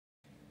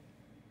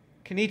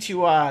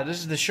Konnichiwa, this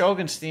is the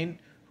Shogunstein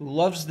who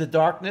loves the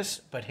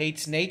darkness but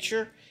hates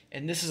nature,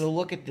 and this is a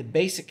look at the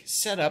basic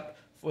setup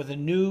for the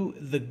new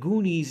The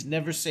Goonies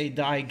Never Say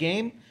Die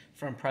game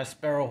from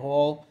Prospero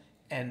Hall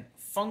and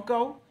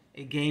Funko,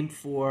 a game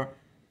for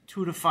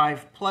 2 to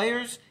 5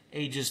 players,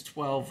 ages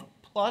 12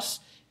 plus.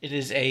 It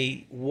is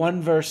a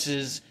one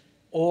versus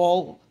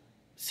all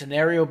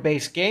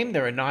scenario-based game.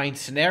 There are 9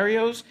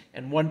 scenarios,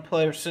 and one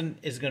person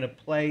is going to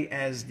play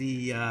as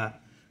the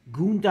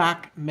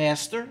Goondock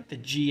Master, the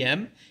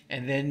GM,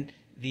 and then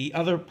the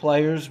other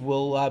players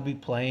will be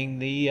playing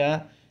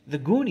the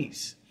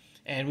Goonies.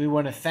 And we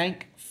want to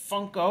thank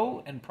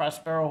Funko and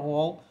Prospero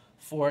Hall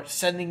for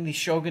sending the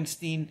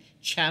Shogunstein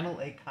channel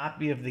a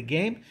copy of the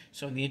game.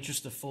 So in the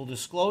interest of full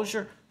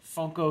disclosure,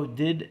 Funko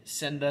did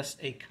send us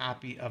a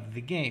copy of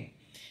the game.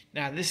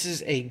 Now, this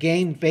is a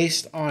game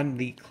based on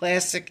the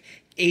classic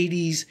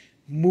 80s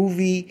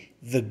movie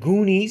The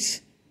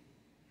Goonies,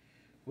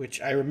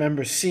 which I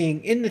remember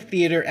seeing in the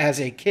theater as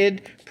a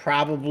kid,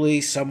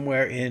 probably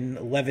somewhere in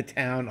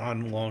Levittown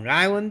on Long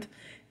Island.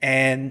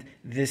 And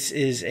this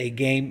is a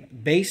game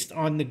based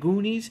on the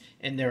Goonies,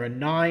 and there are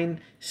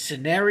 9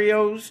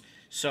 scenarios.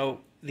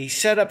 So the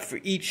setup for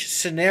each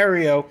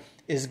scenario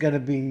is going to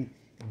be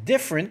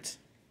different,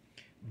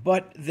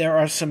 but there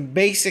are some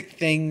basic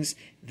things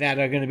that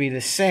are going to be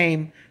the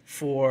same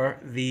for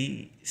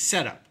the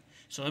setup.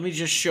 So let me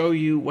just show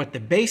you what the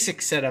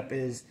basic setup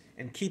is,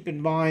 and keep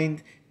in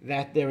mind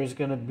that there is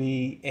going to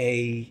be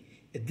a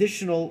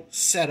additional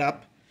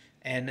setup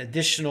and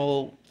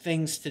additional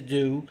things to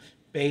do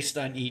based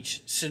on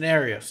each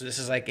scenario. So this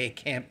is like a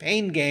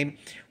campaign game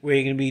where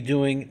you're going to be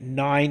doing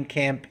 9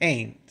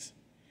 campaigns.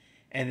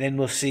 And then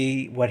we'll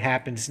see what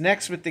happens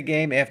next with the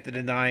game after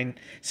the 9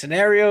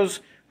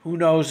 scenarios. Who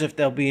knows if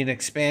there'll be an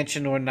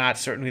expansion or not.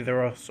 Certainly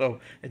there are also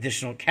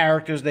additional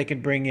characters they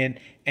can bring in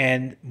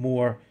and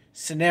more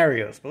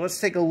scenarios. But let's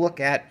take a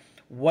look at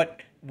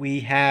what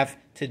we have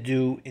to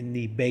do in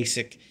the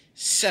basic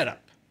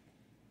setup.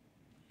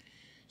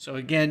 So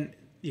again,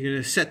 you're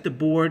going to set the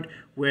board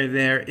where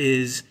there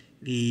is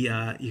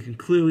the, you can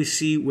clearly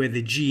see where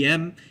the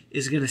GM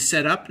is going to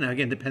set up. Now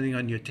again, depending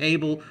on your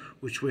table,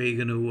 which way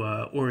you're going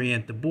to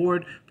orient the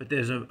board, but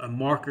there's a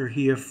marker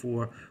here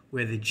for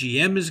where the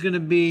GM is going to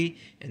be,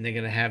 and they're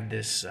going to have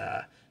this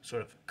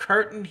sort of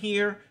curtain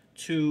here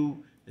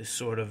to this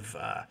sort of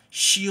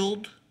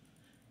shield,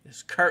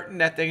 this curtain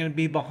that they're going to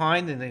be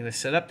behind, and they're going to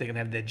set up. They're going to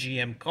have their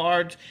GM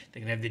cards,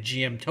 they're going to have the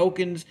GM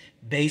tokens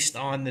based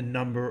on the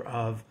number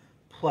of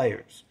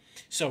players.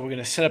 So we're going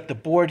to set up the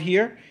board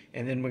here,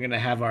 and then we're going to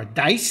have our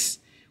dice.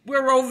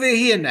 We're over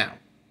here now.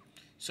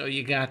 So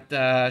you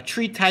got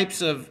 3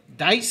 types of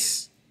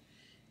dice.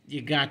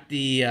 You got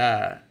the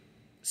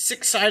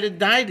 6-sided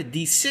die, the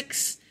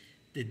D6,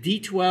 the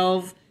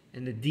D12,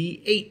 and the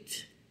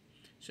D8.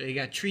 So you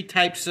got 3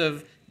 types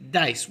of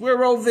dice.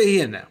 We're over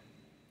here now.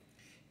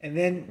 And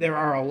then there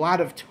are a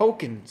lot of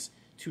tokens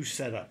to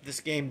set up.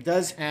 This game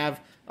does have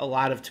a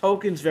lot of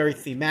tokens, very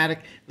thematic.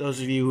 Those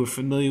of you who are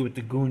familiar with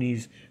the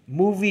Goonies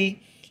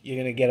movie, you're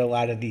going to get a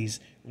lot of these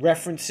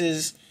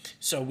references.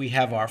 So we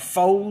have our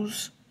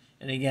foes.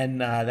 And again,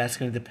 that's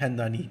going to depend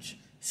on each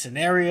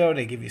scenario.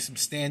 They give you some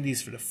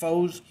standees for the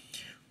foes.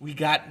 We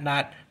got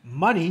not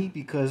money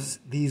because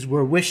these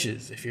were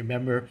wishes, if you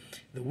remember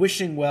the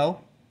wishing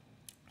well.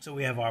 So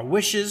we have our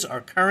wishes,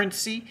 our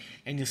currency,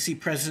 and you'll see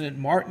President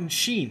Martin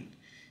Sheen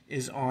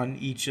is on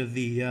each of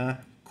the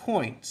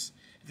coins.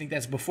 I think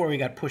that's before he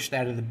got pushed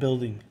out of the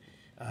building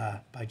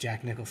by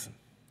Jack Nicholson.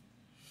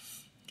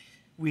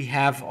 We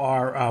have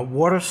our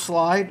water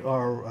slide,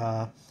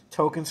 our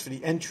tokens for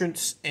the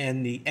entrance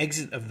and the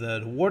exit of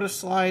the water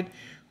slide.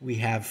 We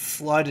have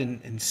flood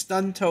and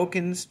stun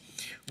tokens.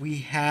 We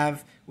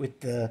have, with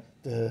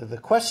the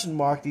question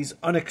mark, these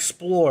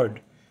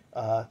unexplored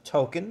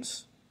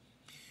tokens.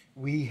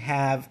 We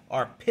have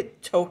our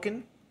pit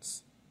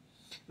tokens.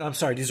 No, I'm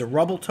sorry, these are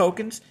rubble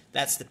tokens.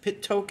 That's the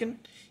pit token.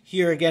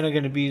 Here again are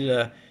going to be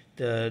the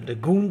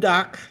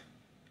Goondock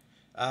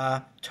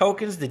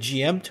tokens, the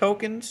GM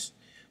tokens.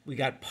 We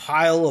got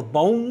pile of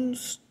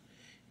bones.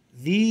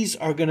 These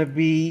are going to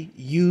be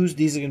used.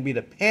 These are going to be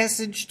the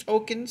passage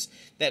tokens.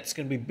 That's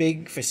going to be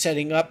big for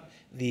setting up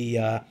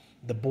the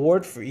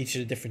board for each of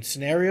the different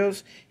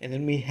scenarios. And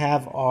then we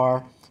have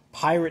our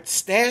pirate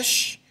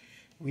stash.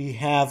 We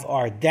have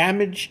our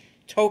damage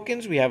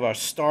tokens. We have our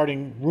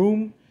starting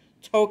room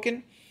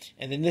token.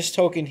 And then this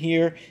token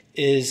here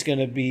is going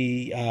to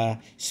be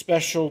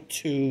special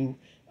to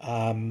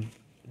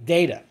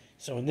data.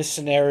 So in this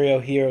scenario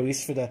here, at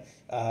least for the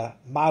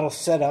model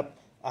setup,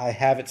 I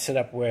have it set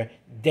up where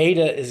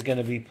data is going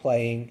to be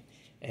playing,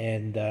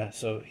 and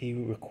so he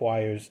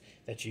requires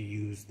that you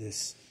use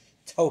this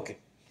token.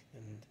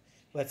 And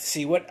let's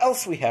see what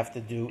else we have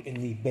to do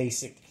in the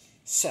basic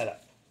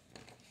setup.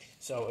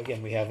 So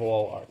again, we have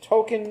all our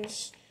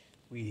tokens,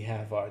 we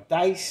have our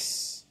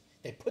dice.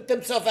 They put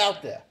themselves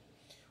out there.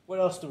 What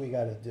else do we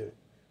got to do?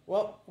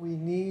 Well, we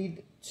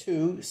need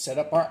to set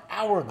up our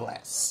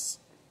hourglass.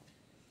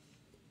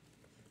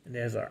 And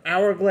there's our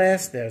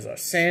hourglass, there's our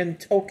sand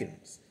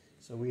tokens.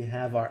 So So we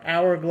have our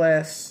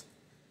hourglass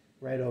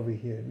right over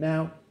here.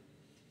 Now,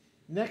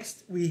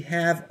 next we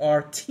have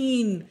our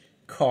teen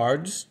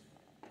cards.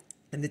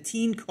 And the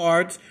teen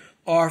cards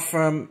are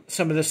from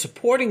some of the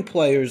supporting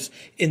players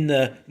in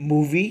the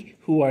movie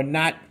who are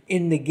not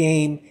in the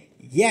game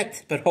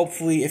yet, but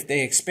hopefully if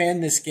they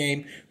expand this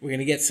game, we're going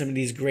to get some of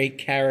these great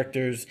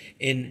characters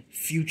in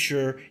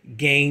future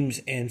games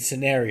and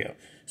scenario.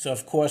 So,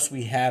 of course,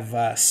 we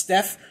have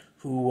Steph,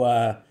 who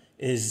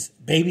is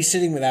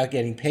babysitting without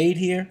getting paid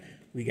here.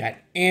 We got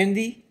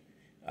Andy,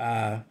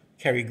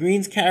 Kerry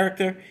Green's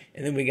character,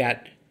 and then we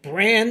got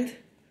Brand,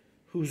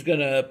 who's going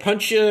to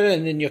punch you,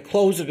 and then your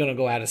clothes are going to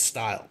go out of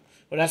style.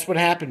 Well, that's what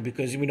happened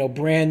because, you know,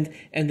 Brand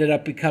ended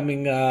up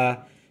becoming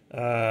the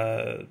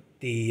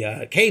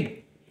Cable.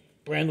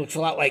 Brand looks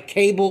a lot like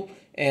Cable,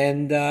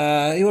 and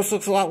he also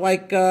looks a lot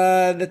like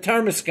the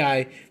Terminus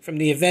guy from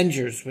the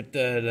Avengers with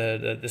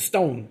the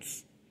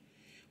stones.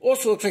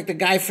 Also looks like the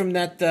guy from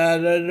that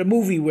the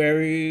movie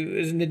where he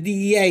was in the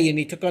DEA and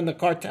he took on the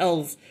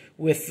cartels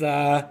with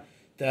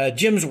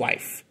Jim's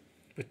wife,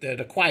 with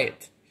the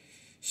Quiet.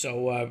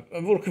 So I'm a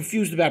little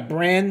confused about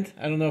Brand.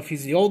 I don't know if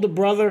he's the older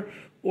brother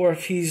or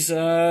if he's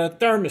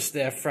Thermos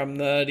there from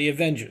the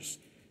Avengers.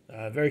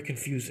 Very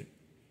confusing.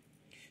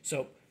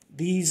 So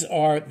these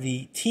are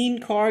the teen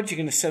cards. You're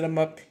going to set them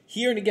up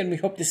here. And again, we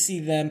hope to see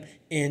them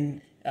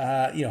in,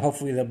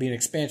 hopefully there'll be an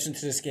expansion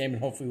to this game.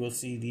 And hopefully we'll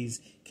see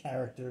these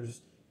characters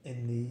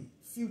in the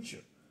future.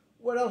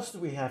 What else do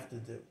we have to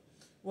do?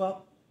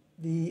 Well,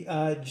 the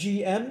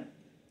GM,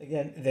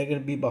 again, they're going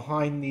to be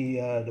behind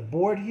the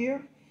board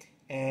here.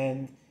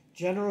 And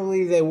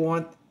generally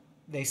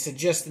they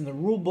suggest in the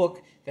rule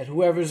book that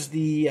whoever's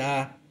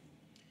the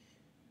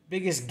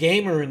biggest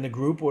gamer in the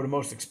group or the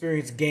most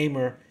experienced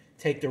gamer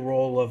take the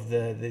role of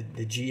the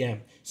GM.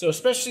 So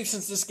especially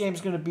since this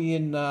game's going to be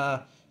in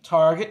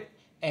Target,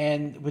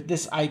 and with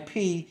this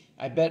IP,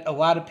 I bet a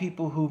lot of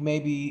people who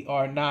maybe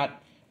are not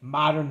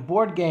modern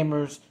board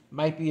gamers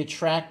might be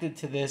attracted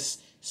to this.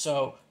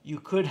 So you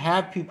could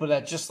have people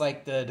that just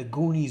like the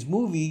Goonies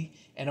movie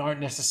and aren't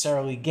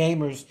necessarily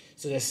gamers.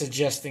 So they're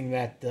suggesting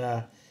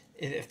that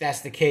if that's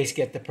the case,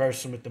 get the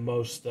person with the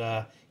most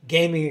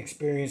gaming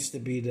experience to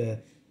be the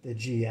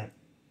GM.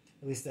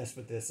 At least that's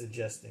what they're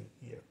suggesting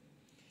here.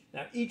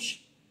 Now,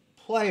 each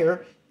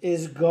player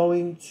is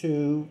going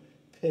to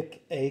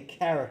pick a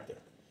character.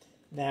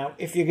 Now,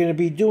 if you're going to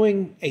be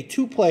doing a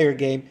two-player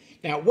game,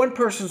 now one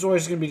person's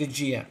always going to be the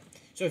GM.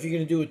 So if you're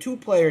going to do a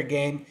two-player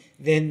game,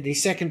 then the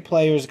second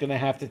player is going to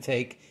have to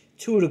take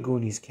two of the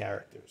Goonies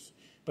characters.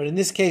 But in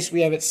this case,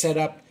 we have it set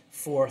up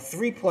for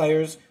 3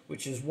 players,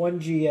 which is 1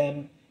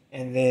 GM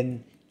and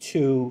then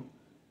 2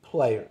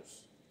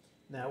 players.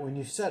 Now, when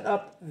you set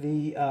up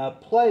the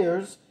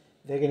players,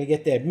 they're going to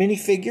get their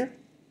minifigure.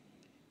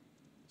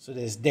 So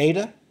there's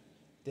Data,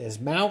 there's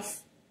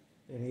Mouth.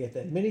 They're going to get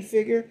that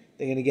minifigure.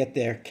 They're going to get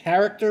their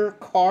character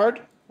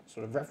card,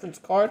 sort of reference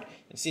card.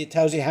 And see, it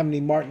tells you how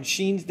many Martin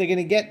Sheens they're going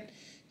to get.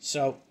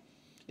 So,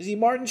 is he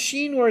Martin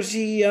Sheen or is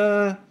he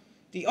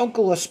the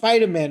uncle of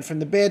Spider-Man from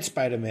the bad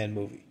Spider-Man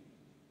movie?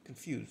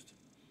 Confused.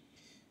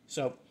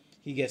 So,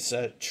 he gets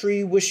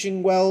Tree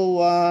Wishing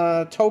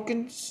Well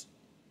tokens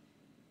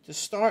to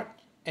start.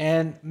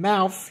 And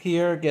Mouth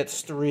here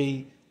gets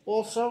 3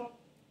 also.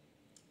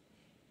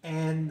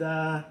 And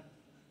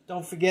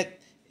don't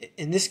forget,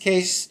 in this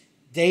case,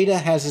 Data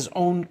has his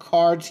own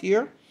cards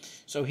here.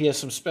 So he has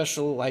some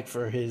special, like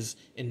for his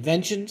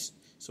inventions.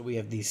 So we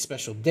have these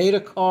special Data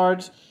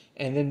cards.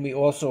 And then we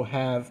also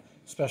have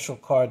special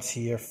cards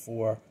here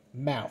for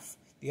Mouth.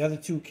 The other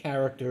 2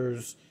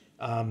 characters,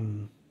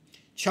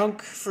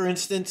 Chunk, for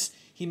instance,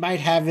 he might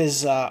have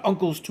his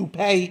uncle's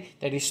toupee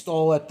that he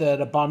stole at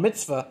the bar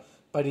mitzvah,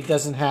 but he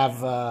doesn't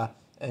have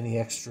any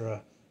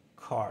extra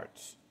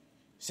cards.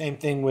 Same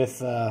thing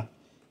with, I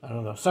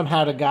don't know,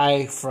 somehow the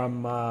guy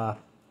from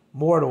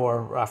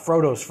Mordor,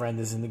 Frodo's friend,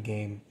 is in the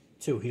game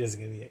too. He doesn't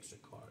get any extra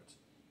cards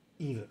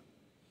either.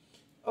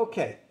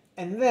 Okay,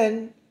 and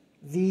then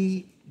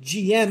the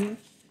GM,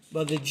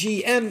 well, the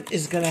GM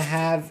is going to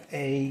have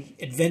a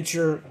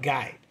adventure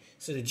guide.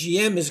 So the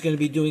GM is going to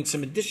be doing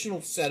some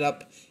additional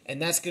setup,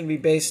 and that's going to be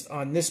based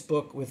on this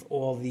book with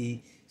all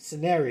the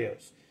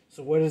scenarios.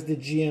 So what is the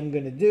GM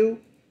going to do?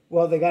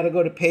 Well, they got to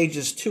go to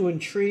pages 2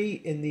 and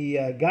 3 in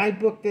the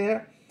guidebook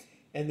there,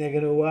 and they're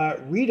going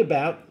to read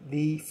about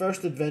the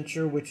first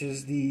adventure, which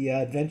is the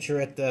adventure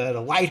at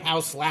the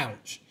Lighthouse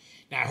Lounge.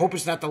 Now, I hope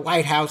it's not the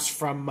lighthouse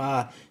from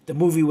the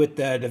movie with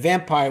the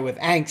vampire with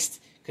angst,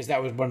 because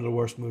that was one of the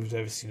worst movies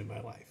I've ever seen in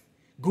my life.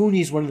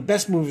 Goonies, one of the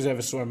best movies I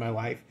ever saw in my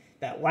life.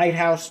 That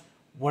Lighthouse,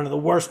 one of the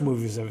worst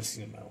movies I've ever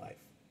seen in my life.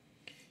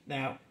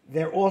 Now,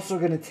 they're also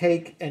going to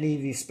take any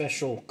of these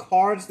special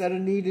cards that are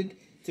needed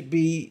to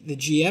be the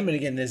GM. And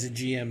again, there's a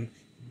GM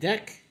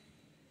deck.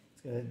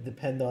 It's going to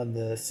depend on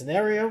the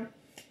scenario.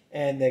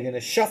 And they're going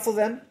to shuffle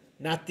them.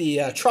 Not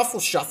the truffle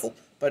shuffle,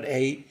 but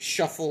a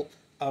shuffle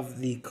of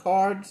the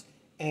cards.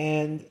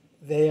 And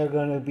they are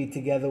going to be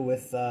together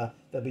with, there'll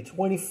be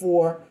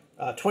 24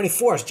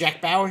 is Jack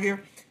Bauer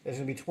here. There's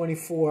going to be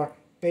 24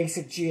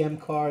 basic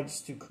GM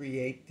cards to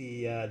create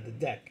the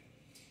deck.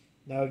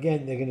 Now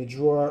again, they're going to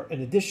draw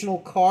an additional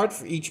card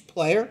for each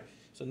player.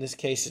 So in this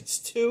case, it's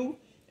 2.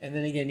 And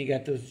then again, you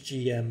got those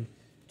GM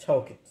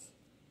tokens.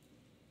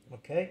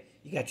 Okay?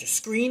 You got your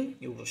screen,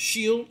 your little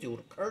shield, your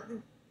little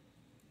curtain.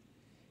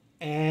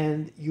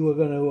 And you are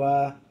going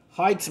to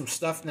hide some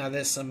stuff. Now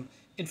there's some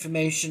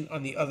information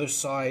on the other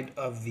side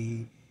of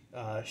the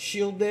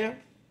shield there.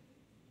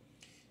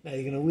 Now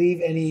you're going to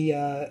leave any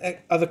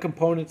other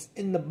components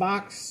in the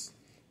box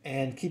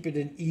and keep it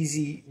in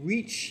easy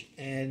reach.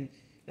 And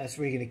that's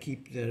where you're going to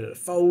keep the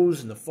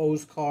foes and the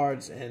foes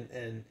cards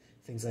and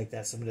things like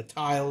that. Some of the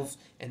tiles.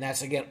 And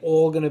that's, again,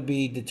 all going to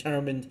be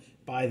determined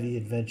by the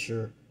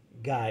adventure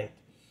guide.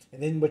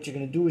 And then what you're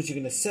going to do is you're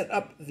going to set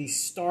up the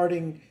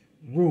starting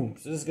room.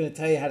 So this is going to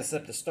tell you how to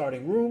set up the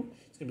starting room.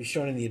 It's going to be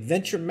shown in the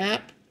adventure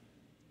map.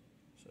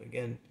 So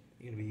again,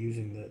 you're going to be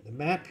using the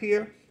map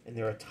here. And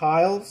there are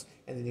tiles.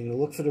 And then you're going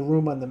to look for the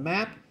room on the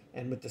map.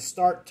 And with the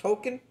start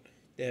token,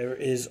 there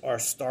is our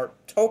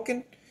start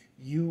token.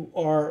 You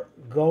are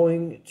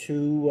going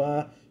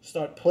to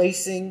start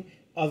placing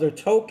other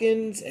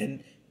tokens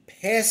and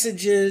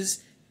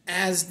passages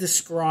as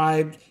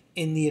described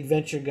in the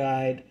adventure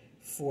guide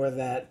for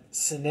that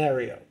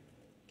scenario.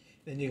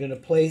 Then you're going to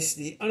place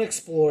the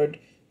unexplored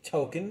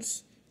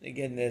tokens,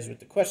 again there's with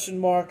the question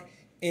mark,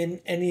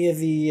 in any of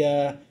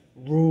the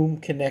room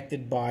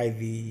connected by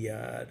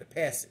the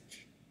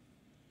passage.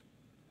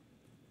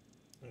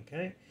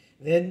 Okay,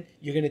 then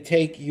you're going to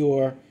take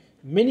your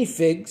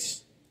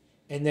minifigs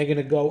and they're going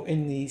to go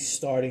in the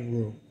starting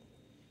room.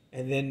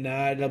 And then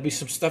there'll be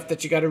some stuff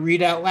that you got to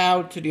read out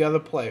loud to the other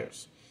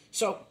players.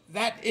 So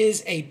that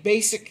is a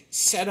basic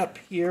setup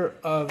here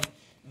of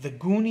the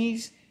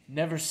Goonies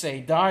Never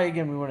Say Die.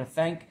 Again, we want to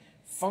thank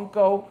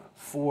Funko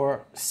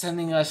for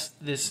sending us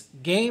this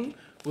game.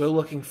 We're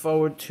looking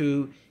forward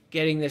to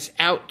getting this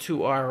out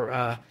to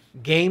our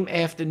game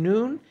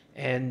afternoon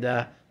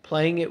and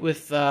playing it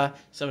with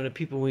some of the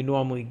people we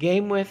normally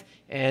game with.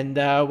 And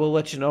we'll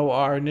let you know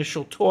our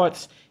initial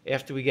thoughts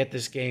after we get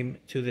this game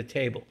to the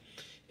table.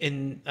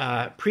 In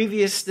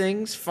previous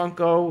things,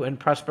 Funko and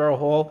Prospero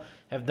Hall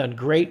have done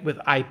great with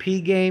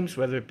IP games,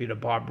 whether it be the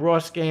Bob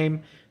Ross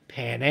game,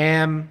 Pan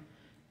Am,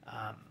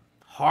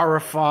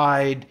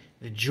 Horrified,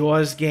 the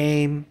Jaws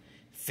game,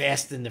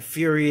 Fast and the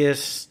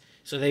Furious.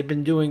 So they've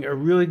been doing a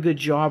really good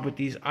job with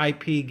these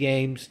IP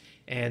games,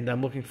 and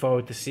I'm looking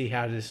forward to see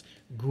how this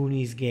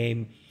Goonies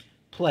game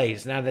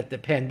plays. Now that the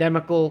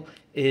pandemical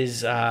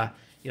is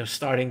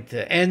starting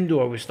to end,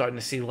 or we're starting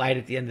to see light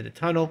at the end of the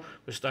tunnel,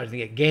 we're starting to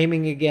get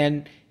gaming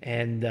again,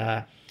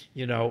 and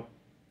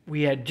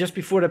we had, just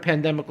before the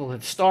pandemical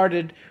had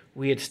started,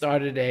 we had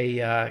started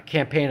a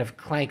campaign of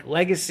Clank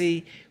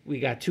Legacy. We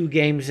got 2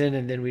 games in,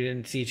 and then we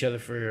didn't see each other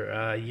for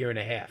a year and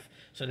a half.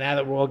 So now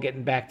that we're all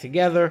getting back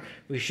together,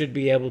 we should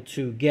be able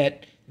to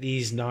get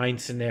these 9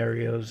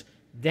 scenarios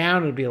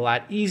down. It'll be a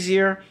lot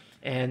easier.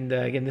 And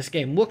again, this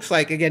game looks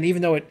like, again,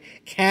 even though it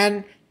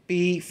can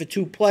be for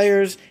 2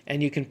 players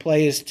and you can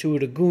play as 2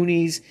 of the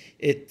Goonies,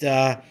 it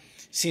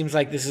seems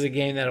like this is a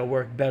game that'll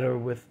work better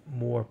with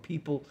more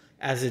people,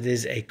 as it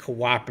is a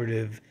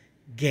cooperative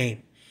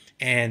game.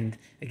 And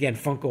again,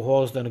 Funko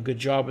Hall has done a good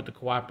job with the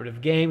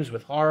cooperative games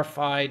with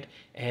Horrified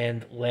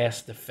and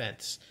Last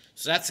Defense.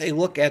 So that's a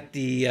look at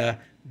the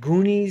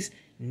Goonies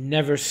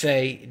Never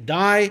Say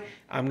Die.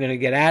 I'm going to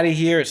get out of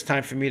here. It's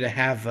time for me to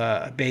have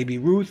a Baby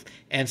Ruth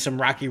and some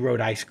Rocky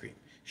Road ice cream.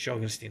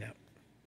 Shogunstein out.